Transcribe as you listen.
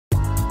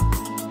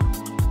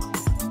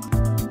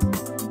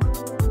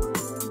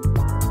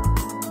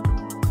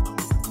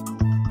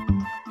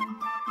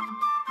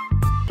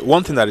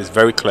One thing that is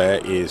very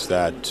clear is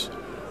that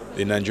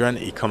the Nigerian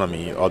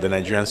economy or the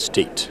Nigerian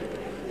state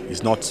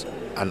is not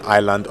an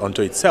island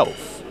unto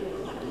itself,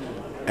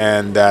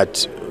 and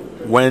that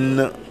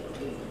when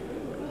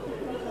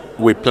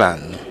we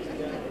plan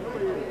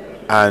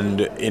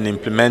and in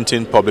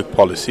implementing public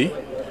policy,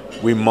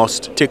 we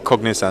must take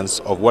cognizance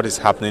of what is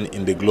happening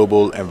in the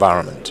global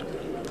environment.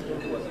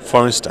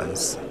 For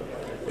instance,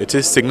 it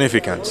is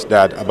significant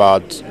that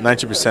about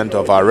 90%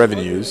 of our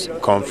revenues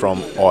come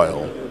from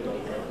oil.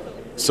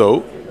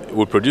 So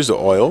we produce the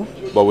oil,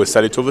 but we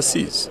sell it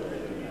overseas.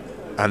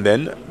 And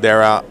then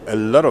there are a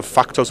lot of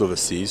factors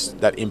overseas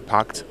that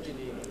impact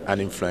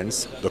and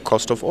influence the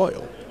cost of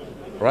oil,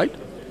 right?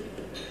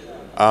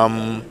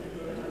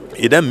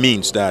 It then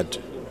means that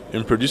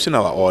in producing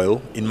our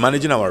oil, in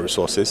managing our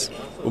resources,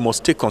 we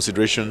must take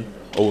consideration,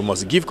 or we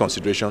must give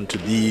consideration to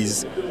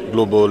these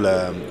global,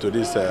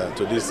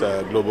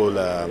 global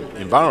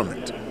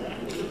environment.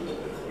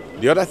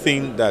 The other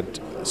thing that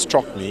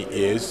struck me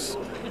is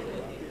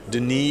the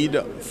need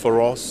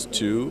for us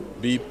to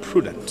be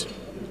prudent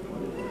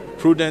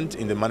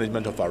in the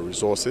management of our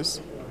resources,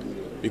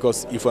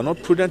 because if we're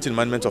not prudent in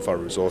management of our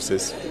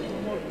resources,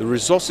 the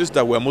resources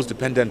that we're most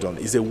dependent on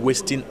is a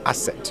wasting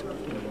asset.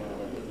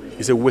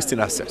 It's a wasting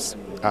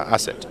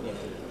asset.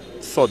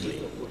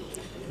 Thirdly,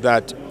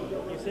 that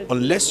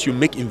unless you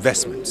make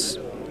investments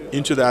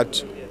into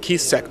that key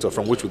sector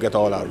from which we get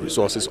all our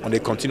resources on a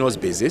continuous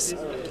basis,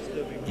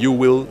 you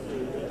will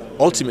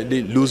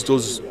ultimately lose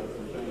those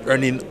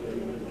earning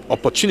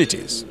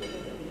opportunities.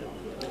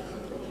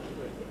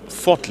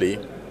 Fourthly,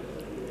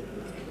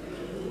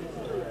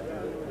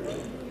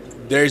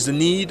 there is a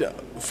need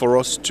for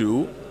us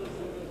to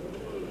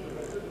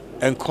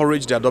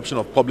encourage the adoption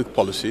of public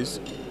policies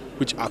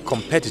which are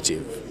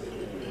competitive.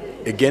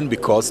 Again,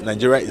 because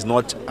Nigeria is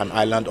not an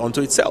island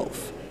unto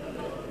itself.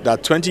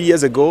 That 20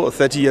 years ago or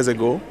 30 years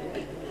ago,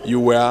 you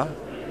were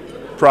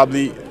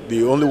probably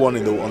the only one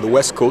on the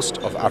west coast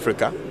of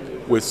Africa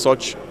with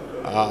such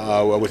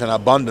with an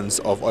abundance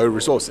of oil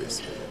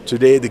resources.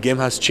 Today, the game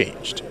has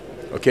changed.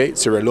 Okay,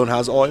 Sierra Leone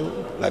has oil,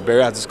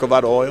 Liberia has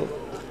discovered oil.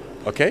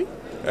 Okay,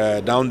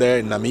 down there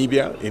in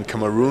Namibia, in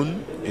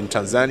Cameroon, in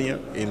Tanzania,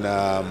 in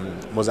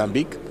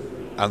Mozambique,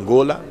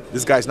 Angola,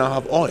 these guys now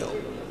have oil.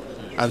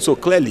 And so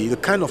clearly the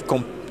kind of,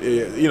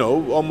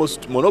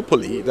 almost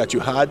monopoly that you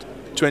had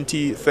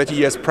 20, 30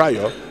 years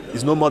prior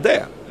is no more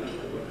there.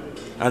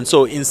 And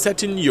so in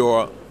setting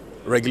your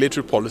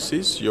regulatory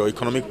policies,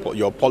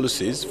 your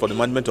policies for the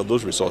management of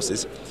those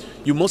resources,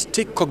 you must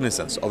take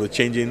cognizance of the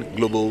changing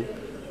global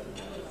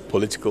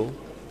political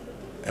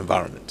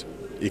environment,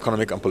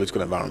 economic and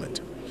political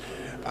environment.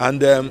 And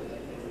to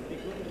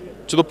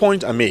the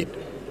point I made,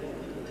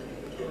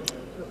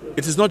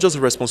 it is not just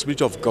the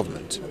responsibility of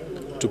government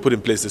to put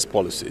in place these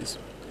policies.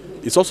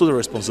 It's also the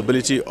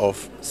responsibility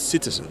of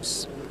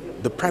citizens,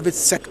 the private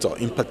sector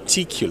in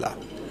particular,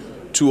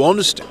 to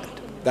understand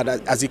that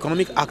as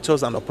economic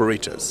actors and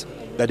operators,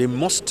 that they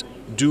must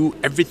do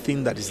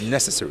everything that is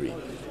necessary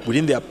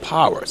within their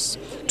powers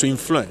to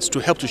influence, to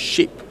help to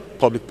shape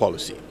public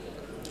policy.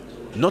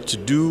 Not to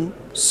do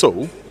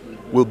so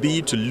will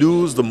be to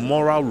lose the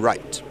moral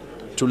right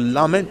to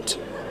lament,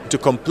 to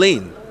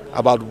complain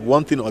about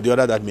one thing or the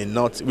other that may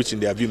not, which in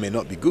their view may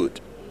not be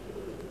good.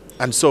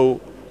 And so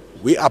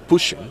we are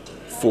pushing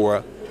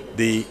for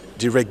the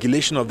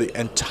deregulation of the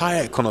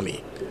entire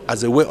economy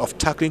as a way of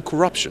tackling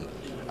corruption,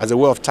 as a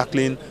way of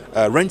tackling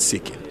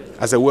rent-seeking,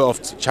 as a way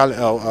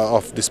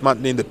of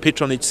dismantling the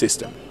patronage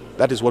system.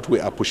 That is what we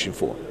are pushing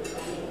for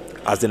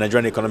as the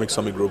Nigerian Economic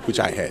Summit Group,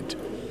 which I head.